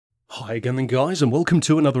Hi again then guys, and welcome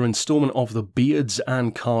to another installment of the Beards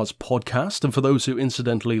and Cars podcast. And for those who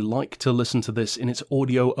incidentally like to listen to this in its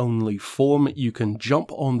audio only form, you can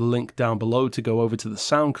jump on the link down below to go over to the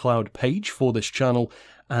SoundCloud page for this channel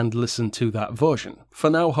and listen to that version. For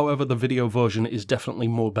now, however, the video version is definitely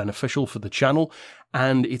more beneficial for the channel,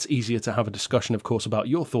 and it's easier to have a discussion, of course, about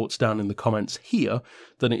your thoughts down in the comments here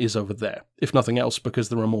than it is over there. If nothing else, because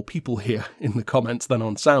there are more people here in the comments than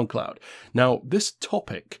on SoundCloud. Now, this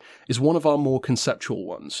topic is one of our more conceptual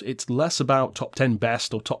ones. It's less about top 10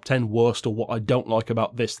 best or top 10 worst or what I don't like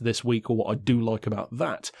about this week or what I do like about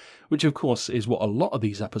that, which of course is what a lot of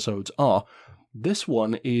these episodes are. This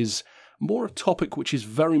one is more a topic which is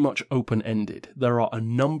very much open-ended. There are a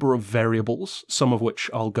number of variables, some of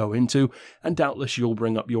which I'll go into, and doubtless you'll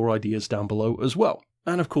bring up your ideas down below as well.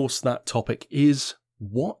 And of course that topic is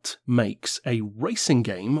what makes a racing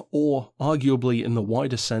game, or arguably in the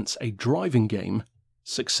wider sense a driving game,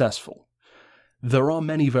 successful. There are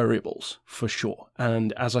many variables, for sure,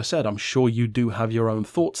 and as I said, I'm sure you do have your own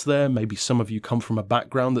thoughts there. Maybe some of you come from a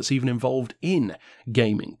background that's even involved in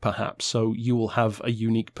gaming, perhaps, so you will have a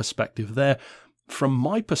unique perspective there. From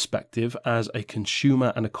my perspective, as a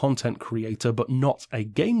consumer and a content creator, but not a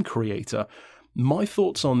game creator, my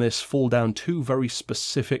thoughts on this fall down two very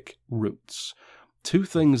specific routes. Two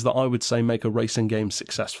things that I would say make a racing game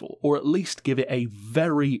successful, or at least give it a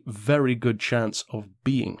very, very good chance of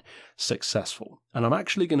being successful. And I'm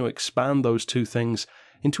actually going to expand those two things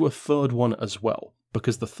into a third one as well,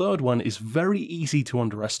 because the third one is very easy to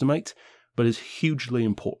underestimate, but is hugely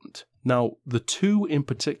important. Now, the two in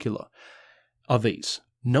particular are these.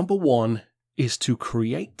 Number one is to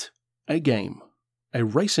create a game, a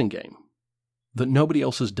racing game, that nobody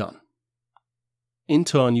else has done. In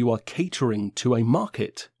turn, you are catering to a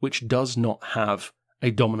market which does not have a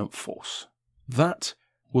dominant force. That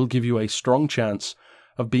will give you a strong chance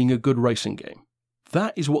of being a good racing game.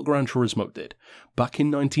 That is what Gran Turismo did. Back in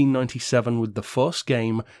 1997 with the first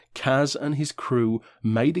game, Kaz and his crew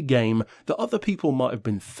made a game that other people might have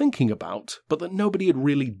been thinking about, but that nobody had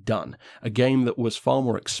really done. A game that was far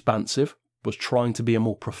more expansive, was trying to be a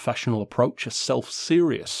more professional approach, a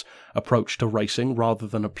self-serious approach to racing rather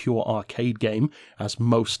than a pure arcade game, as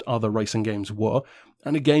most other racing games were,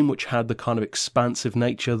 and a game which had the kind of expansive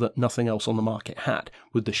nature that nothing else on the market had,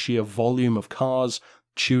 with the sheer volume of cars,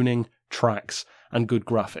 tuning, tracks, and good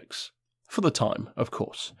graphics. For the time, of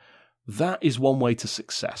course. That is one way to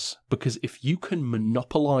success, because if you can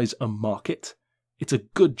monopolize a market, it's a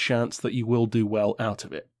good chance that you will do well out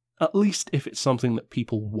of it, at least if it's something that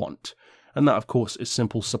people want. And that, of course, is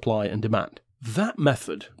simple supply and demand. That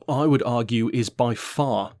method, I would argue, is by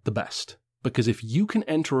far the best. Because if you can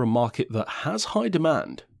enter a market that has high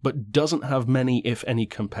demand, but doesn't have many, if any,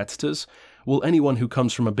 competitors, well, anyone who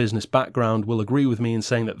comes from a business background will agree with me in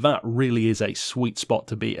saying that that really is a sweet spot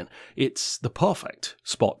to be in. It's the perfect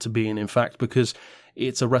spot to be in fact, because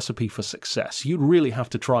it's a recipe for success. You'd really have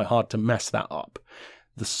to try hard to mess that up.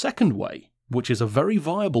 The second way, which is a very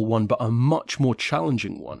viable one, but a much more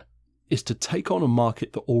challenging one, is to take on a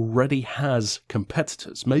market that already has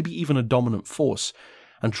competitors, maybe even a dominant force,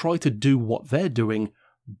 and try to do what they're doing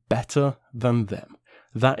better than them.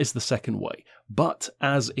 That is the second way. But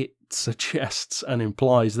as it suggests and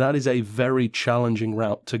implies, that is a very challenging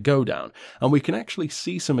route to go down. And we can actually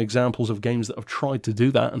see some examples of games that have tried to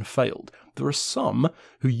do that and failed. There are some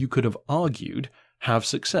who you could have argued have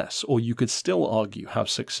success, or you could still argue have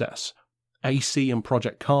success. AC and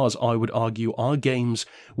Project Cars, I would argue, are games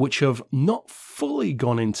which have not fully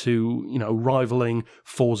gone into, rivaling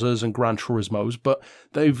Forzas and Gran Turismos, but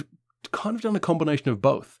they've kind of done a combination of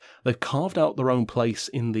both. They've carved out their own place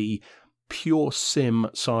in the pure sim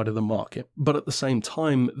side of the market, but at the same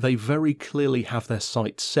time, they very clearly have their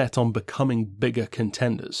sights set on becoming bigger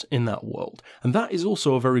contenders in that world. And that is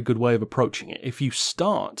also a very good way of approaching it. If you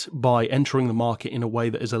start by entering the market in a way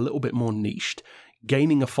that is a little bit more niched,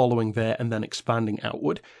 gaining a following there and then expanding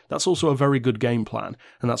outward, that's also a very good game plan,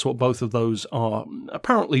 and that's what both of those are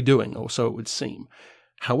apparently doing, or so it would seem.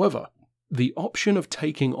 However, the option of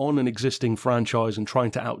taking on an existing franchise and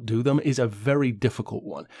trying to outdo them is a very difficult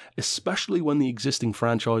one, especially when the existing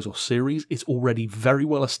franchise or series is already very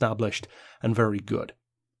well established and very good.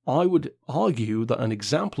 I would argue that an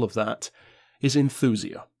example of that is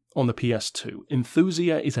Enthusia on the PS2.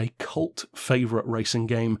 Enthusia is a cult favourite racing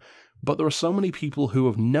game, but there are so many people who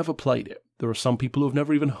have never played it. There are some people who have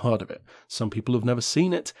never even heard of it. Some people who have never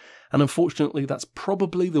seen it. And unfortunately, that's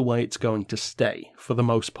probably the way it's going to stay, for the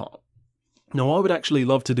most part. Now, I would actually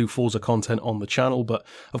love to do Forza content on the channel, but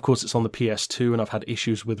of course it's on the PS2 and I've had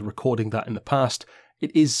issues with recording that in the past.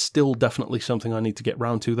 It is still definitely something I need to get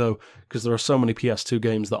round to though, because there are so many PS2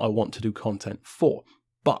 games that I want to do content for.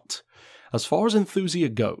 But, as far as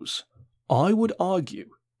Enthusia goes, I would argue,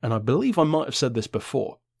 and I believe I might have said this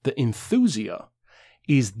before, that Enthusia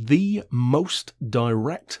is the most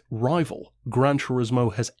direct rival Gran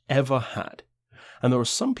Turismo has ever had. And there are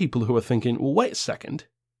some people who are thinking, well, wait a second,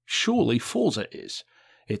 surely Forza is.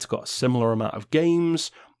 It's got a similar amount of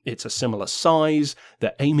games, it's a similar size,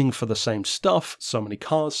 they're aiming for the same stuff, so many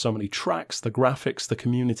cars, so many tracks, the graphics, the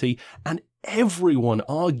community, and everyone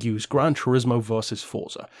argues Gran Turismo versus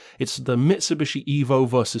Forza. It's the Mitsubishi Evo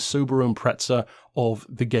versus Subaru Impreza of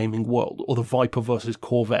the gaming world, or the Viper versus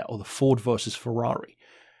Corvette, or the Ford versus Ferrari.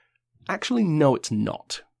 Actually, no, it's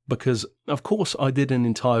not. Because, of course, I did an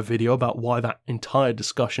entire video about why that entire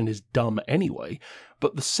discussion is dumb anyway,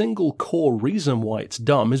 but the single core reason why it's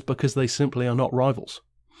dumb is because they simply are not rivals.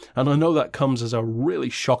 And I know that comes as a really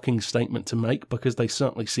shocking statement to make, because they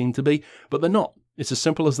certainly seem to be, but they're not. It's as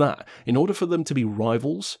simple as that. In order for them to be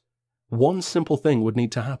rivals, one simple thing would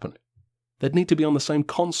need to happen. They'd need to be on the same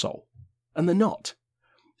console. And they're not.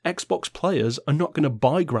 Xbox players are not going to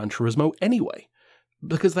buy Gran Turismo anyway,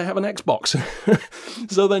 because they have an Xbox.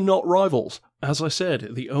 So they're not rivals. As I said,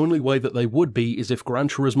 the only way that they would be is if Gran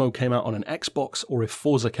Turismo came out on an Xbox or if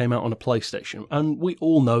Forza came out on a PlayStation, and we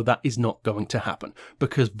all know that is not going to happen,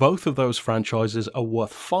 because both of those franchises are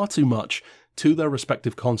worth far too much to their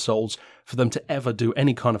respective consoles for them to ever do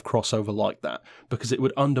any kind of crossover like that, because it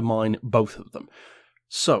would undermine both of them.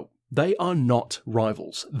 So, they are not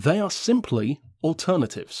rivals. They are simply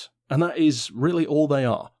alternatives, and that is really all they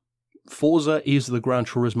are. Forza is the Gran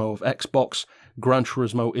Turismo of Xbox, Gran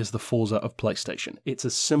Turismo is the Forza of PlayStation. It's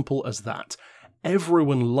as simple as that.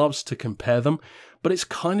 Everyone loves to compare them, but it's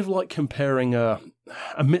kind of like comparing a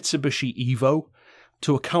Mitsubishi Evo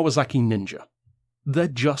to a Kawasaki Ninja. They're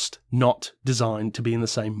just not designed to be in the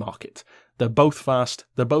same market. They're both fast,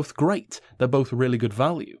 they're both great, they're both really good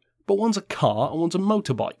value, but one's a car and one's a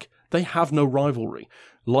motorbike. They have no rivalry.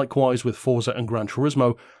 Likewise with Forza and Gran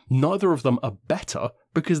Turismo, neither of them are better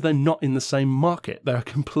because they're not in the same market. They're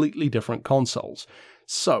completely different consoles.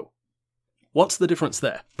 So, what's the difference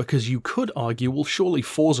there? Because you could argue, well, surely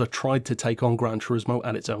Forza tried to take on Gran Turismo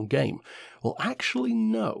at its own game. Well, actually,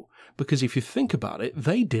 no. Because if you think about it,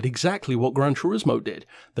 they did exactly what Gran Turismo did.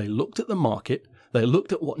 They looked at the market, they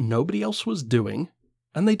looked at what nobody else was doing,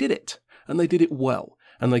 and they did it. And they did it well,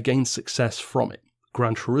 and they gained success from it.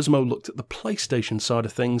 Gran Turismo looked at the PlayStation side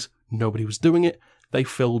of things, nobody was doing it, they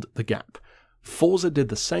filled the gap. Forza did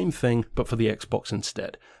the same thing, but for the Xbox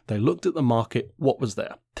instead. They looked at the market, what was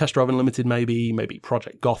there? Test Drive Unlimited maybe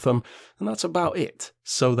Project Gotham, and that's about it.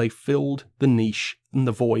 So they filled the niche and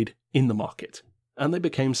the void in the market, and they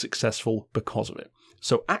became successful because of it.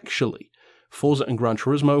 So actually, Forza and Gran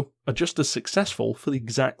Turismo are just as successful for the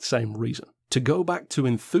exact same reason. To go back to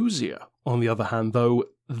Enthusia, on the other hand though,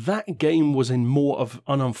 that game was in more of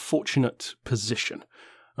an unfortunate position.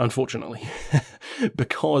 Unfortunately,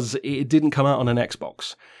 because it didn't come out on an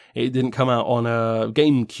Xbox. It didn't come out on a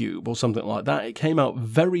GameCube or something like that. It came out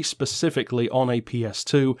very specifically on a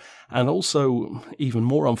PS2, and also, even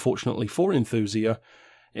more unfortunately for Enthusia,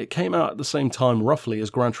 it came out at the same time roughly as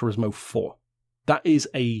Gran Turismo 4. That is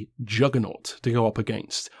a juggernaut to go up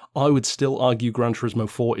against. I would still argue Gran Turismo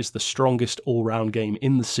 4 is the strongest all-round game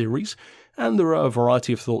in the series, and there are a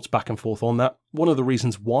variety of thoughts back and forth on that. One of the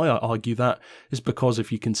reasons why I argue that is because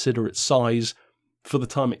if you consider its size for the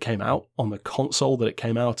time it came out, on the console that it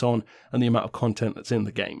came out on, and the amount of content that's in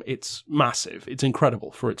the game, it's massive. It's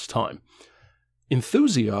incredible for its time.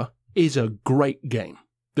 Enthusia is a great game.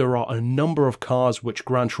 There are a number of cars which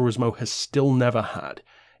Gran Turismo has still never had.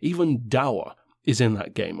 Even Dower is in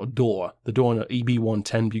that game, or Door, the Dorna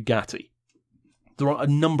EB110 Bugatti. There are a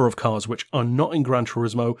number of cars which are not in Gran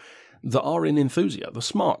Turismo that are in Enthusia, the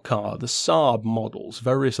Smart Car, the Saab models,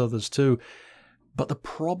 various others too. But the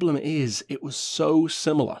problem is, it was so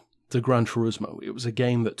similar to Gran Turismo. It was a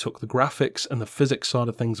game that took the graphics and the physics side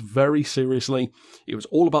of things very seriously. It was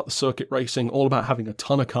all about the circuit racing, all about having a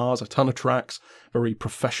ton of cars, a ton of tracks, very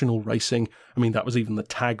professional racing. I mean, that was even the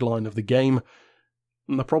tagline of the game.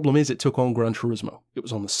 And the problem is, it took on Gran Turismo. It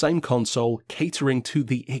was on the same console, catering to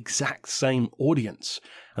the exact same audience.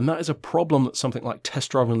 And that is a problem that something like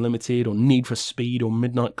Test Drive Unlimited or Need for Speed or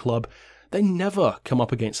Midnight Club, they never come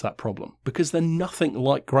up against that problem, because they're nothing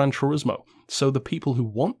like Gran Turismo. So the people who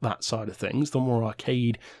want that side of things, the more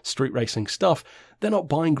arcade, street racing stuff, they're not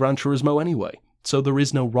buying Gran Turismo anyway. So there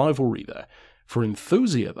is no rivalry there. For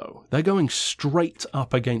Enthusia, though, they're going straight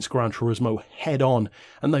up against Gran Turismo head-on,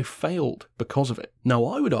 and they failed because of it. Now,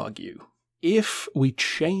 I would argue, if we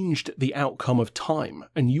changed the outcome of time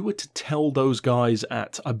and you were to tell those guys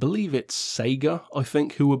at, I believe it's Sega, I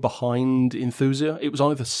think, who were behind Enthusia. It was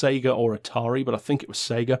either Sega or Atari, but I think it was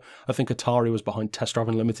Sega. I think Atari was behind Test Drive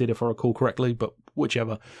Unlimited, if I recall correctly, but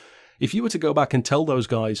whichever. If you were to go back and tell those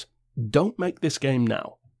guys, don't make this game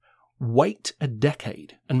now. Wait a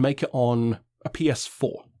decade and make it on a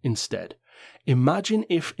PS4 instead. Imagine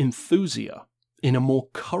if Enthusia, in a more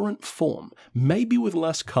current form, maybe with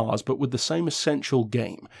less cars but with the same essential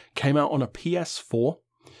game, came out on a PS4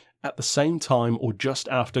 at the same time or just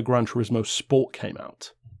after Gran Turismo Sport came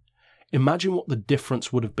out. Imagine what the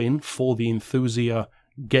difference would have been for the Enthusia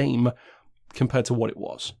game compared to what it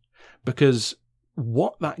was. Because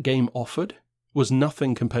what that game offered was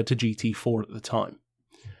nothing compared to GT4 at the time.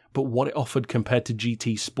 But what it offered compared to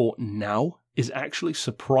GT Sport now is actually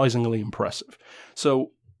surprisingly impressive.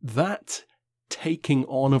 So that taking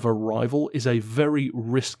on of a rival is a very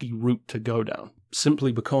risky route to go down,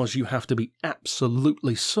 simply because you have to be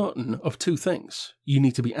absolutely certain of two things. You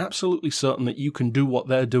need to be absolutely certain that you can do what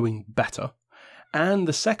they're doing better, and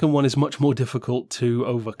the second one is much more difficult to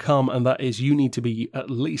overcome, and that is you need to be at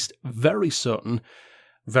least very certain,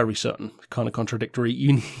 kind of contradictory,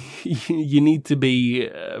 you need to be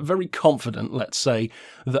very confident, let's say,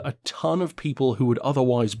 that a ton of people who would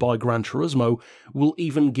otherwise buy Gran Turismo will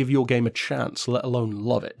even give your game a chance, let alone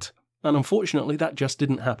love it. And unfortunately, that just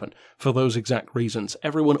didn't happen for those exact reasons.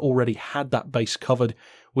 Everyone already had that base covered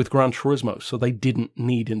with Gran Turismo, so they didn't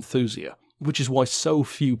need Enthusia, which is why so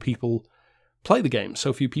few people play the game,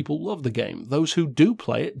 so few people love the game. Those who do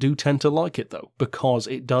play it do tend to like it, though, because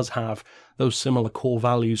it does have those similar core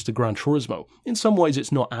values to Gran Turismo. In some ways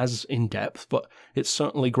it's not as in-depth, but it's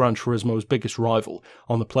certainly Gran Turismo's biggest rival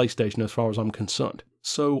on the PlayStation as far as I'm concerned.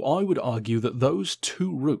 So I would argue that those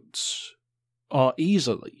two routes are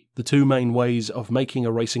easily the two main ways of making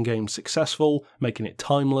a racing game successful, making it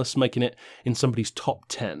timeless, making it in somebody's top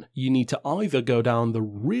 10. You need to either go down the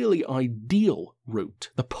really ideal route,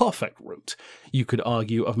 the perfect route, you could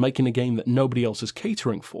argue, of making a game that nobody else is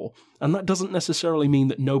catering for, and that doesn't necessarily mean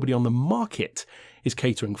that nobody on the market is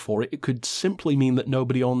catering for it. It could simply mean that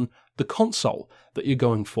nobody on the console that you're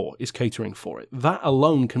going for is catering for it. That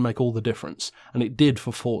alone can make all the difference, and it did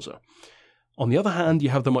for Forza. On the other hand, you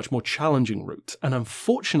have the much more challenging route, and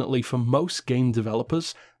unfortunately for most game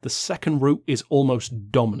developers, the second route is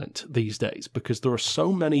almost dominant these days, because there are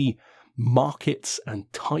so many markets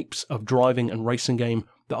and types of driving and racing game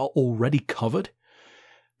that are already covered,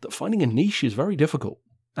 that finding a niche is very difficult.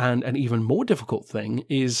 And an even more difficult thing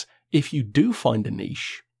is, if you do find a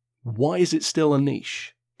niche, why is it still a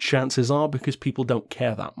niche? Chances are because people don't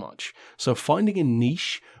care that much. So finding a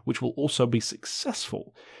niche which will also be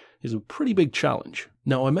successful is a pretty big challenge.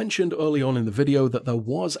 Now, I mentioned early on in the video that there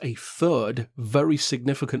was a third very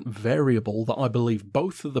significant variable that I believe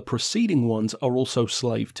both of the preceding ones are also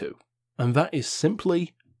slave to, and that is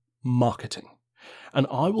simply marketing. And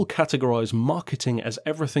I will categorize marketing as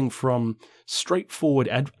everything from straightforward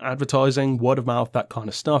advertising, word of mouth, that kind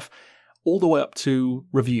of stuff, all the way up to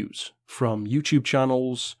reviews from YouTube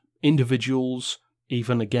channels, individuals,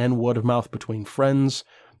 even again word of mouth between friends,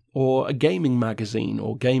 or a gaming magazine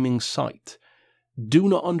or gaming site. Do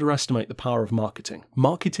not underestimate the power of marketing.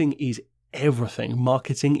 Marketing is everything.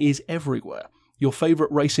 Marketing is everywhere. Your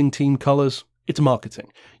favorite racing team colors, it's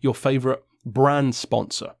marketing. Your favorite brand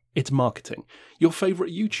sponsor, it's marketing. Your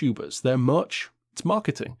favorite YouTubers, their merch, it's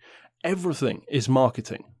marketing. Everything is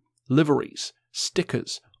marketing. Liveries,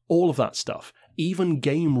 stickers, all of that stuff. Even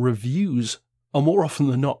game reviews are more often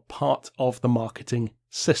than not part of the marketing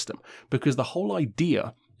system, because the whole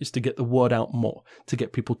idea is to get the word out more, to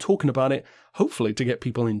get people talking about it, hopefully to get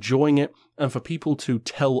people enjoying it, and for people to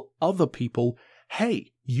tell other people,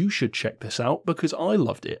 hey, you should check this out because I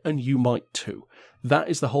loved it and you might too. That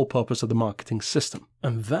is the whole purpose of the marketing system.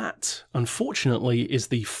 And that, unfortunately, is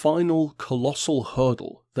the final colossal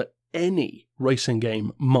hurdle that any racing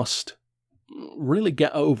game must really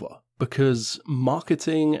get over, because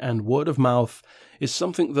marketing and word of mouth is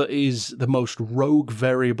something that is the most rogue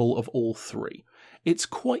variable of all three. It's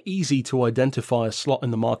quite easy to identify a slot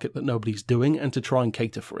in the market that nobody's doing and to try and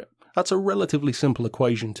cater for it. That's a relatively simple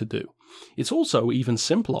equation to do. It's also even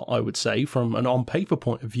simpler, I would say, from an on-paper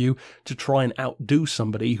point of view, to try and outdo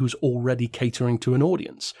somebody who's already catering to an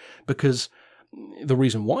audience. Because the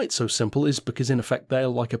reason why it's so simple is because, in effect, they're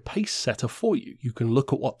like a pace setter for you. You can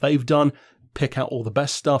look at what they've done, pick out all the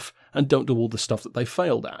best stuff, and don't do all the stuff that they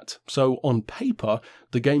failed at. So on paper,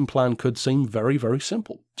 the game plan could seem very, very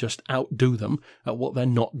simple. Just outdo them at what they're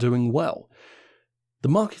not doing well. The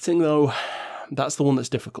marketing, though, that's the one that's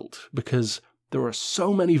difficult, because There are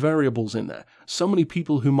so many variables in there, so many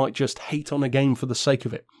people who might just hate on a game for the sake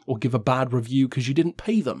of it, or give a bad review because you didn't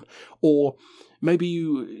pay them, or maybe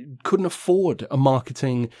you couldn't afford a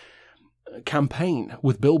marketing campaign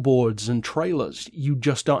with billboards and trailers. You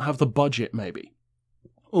just don't have the budget, maybe.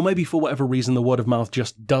 Or maybe for whatever reason the word of mouth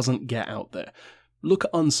just doesn't get out there. Look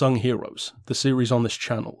at Unsung Heroes, the series on this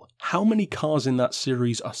channel. How many cars in that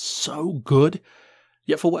series are so good,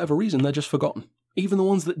 yet for whatever reason they're just forgotten. Even the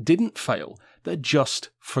ones that didn't fail, they're just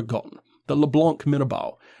forgotten. The LeBlanc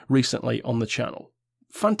Mirabeau, recently on the channel.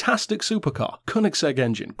 Fantastic supercar, Koenigsegg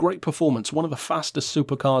engine, great performance, one of the fastest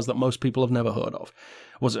supercars that most people have never heard of.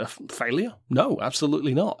 Was it a failure? No,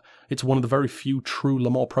 absolutely not. It's one of the very few true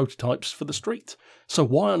Le Mans prototypes for the street. So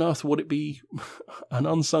why on earth would it be an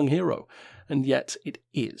unsung hero? And yet it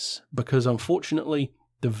is, because unfortunately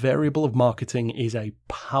the variable of marketing is a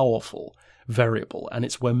powerful variable, and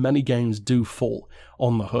it's where many games do fall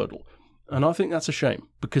on the hurdle. And I think that's a shame,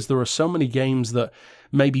 because there are so many games that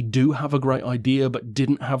maybe do have a great idea but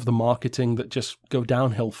didn't have the marketing that just go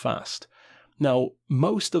downhill fast. Now,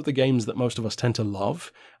 most of the games that most of us tend to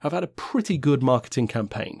love have had a pretty good marketing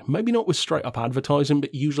campaign. Maybe not with straight up advertising,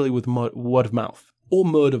 but usually with word of mouth. Or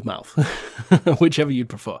murd of mouth, whichever you'd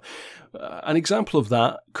prefer. An example of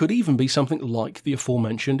that could even be something like the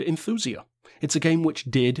aforementioned Enthusia. It's a game which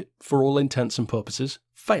did, for all intents and purposes,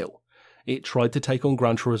 fail. It tried to take on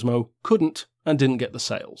Gran Turismo, couldn't, and didn't get the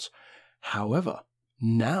sales. However,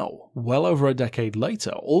 now, well over a decade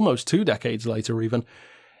later, almost 2 decades later even,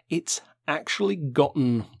 it's actually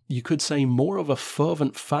gotten, you could say, more of a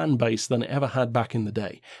fervent fan base than it ever had back in the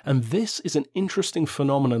day. And this is an interesting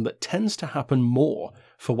phenomenon that tends to happen more,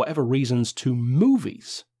 for whatever reasons, to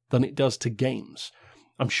movies than it does to games.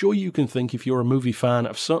 I'm sure you can think, if you're a movie fan,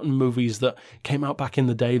 of certain movies that came out back in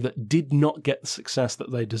the day that did not get the success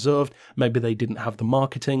that they deserved. Maybe they didn't have the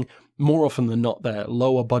marketing. More often than not, they're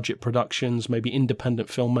lower budget productions, maybe independent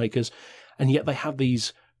filmmakers, and yet they have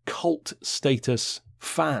these cult status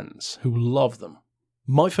fans who love them.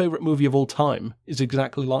 My favourite movie of all time is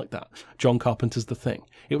exactly like that, John Carpenter's The Thing.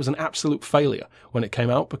 It was an absolute failure when it came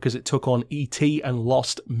out because it took on E.T. and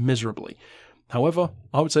lost miserably. However,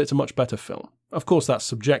 I would say it's a much better film. Of course, that's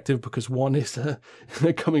subjective because one is a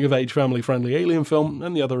coming-of-age, family-friendly alien film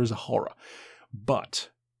and the other is a horror. But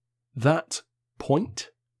that point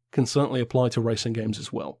can certainly apply to racing games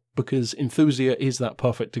as well, because Enthusia is that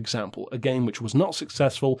perfect example, a game which was not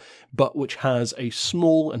successful, but which has a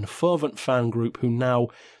small and fervent fan group who now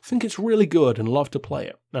think it's really good and love to play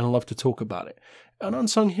it, and love to talk about it. An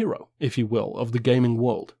unsung hero, if you will, of the gaming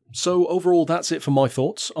world. So overall, that's it for my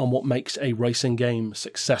thoughts on what makes a racing game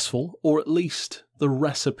successful, or at least the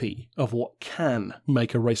recipe of what can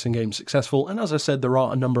make a racing game successful. And as I said, there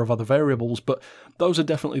are a number of other variables, but those are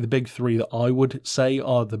definitely the big 3 that I would say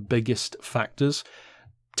are the biggest factors.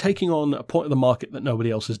 Taking on a point of the market that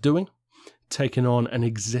nobody else is doing, taking on an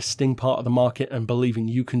existing part of the market and believing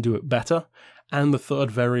you can do it better, and the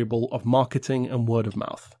third variable of marketing and word of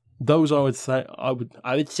mouth. Those I would say are the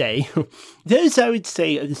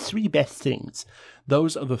 3 best things.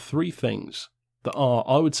 Those are the 3 things that are,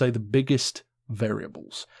 I would say, the biggest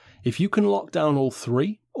variables. If you can lock down all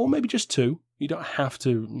 3, or maybe just 2, you don't have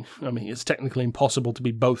to. I mean, it's technically impossible to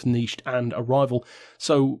be both niched and a rival.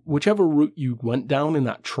 So whichever route you went down in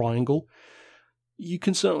that triangle, you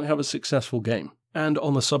can certainly have a successful game. And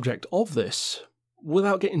on the subject of this,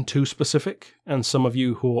 without getting too specific, and some of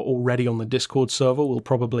you who are already on the Discord server will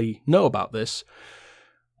probably know about this,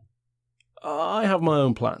 I have my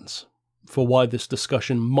own plans for why this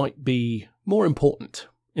discussion might be more important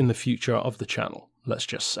in the future of the channel, let's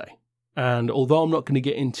just say. And although I'm not going to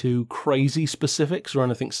get into crazy specifics or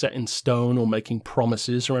anything set in stone or making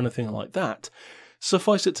promises or anything like that,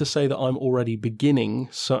 suffice it to say that I'm already beginning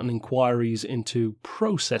certain inquiries into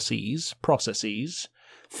processes,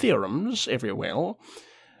 theorems, if you will,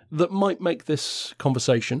 that might make this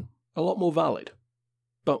conversation a lot more valid.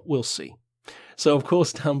 But we'll see. So of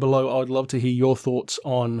course down below I would love to hear your thoughts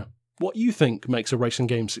on what you think makes a racing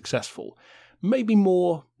game successful. Maybe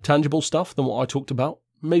more tangible stuff than what I talked about,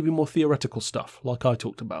 maybe more theoretical stuff like I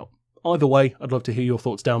talked about. Either way, I'd love to hear your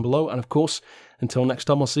thoughts down below, and of course, until next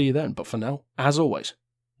time I'll see you then. But for now, as always,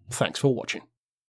 thanks for watching.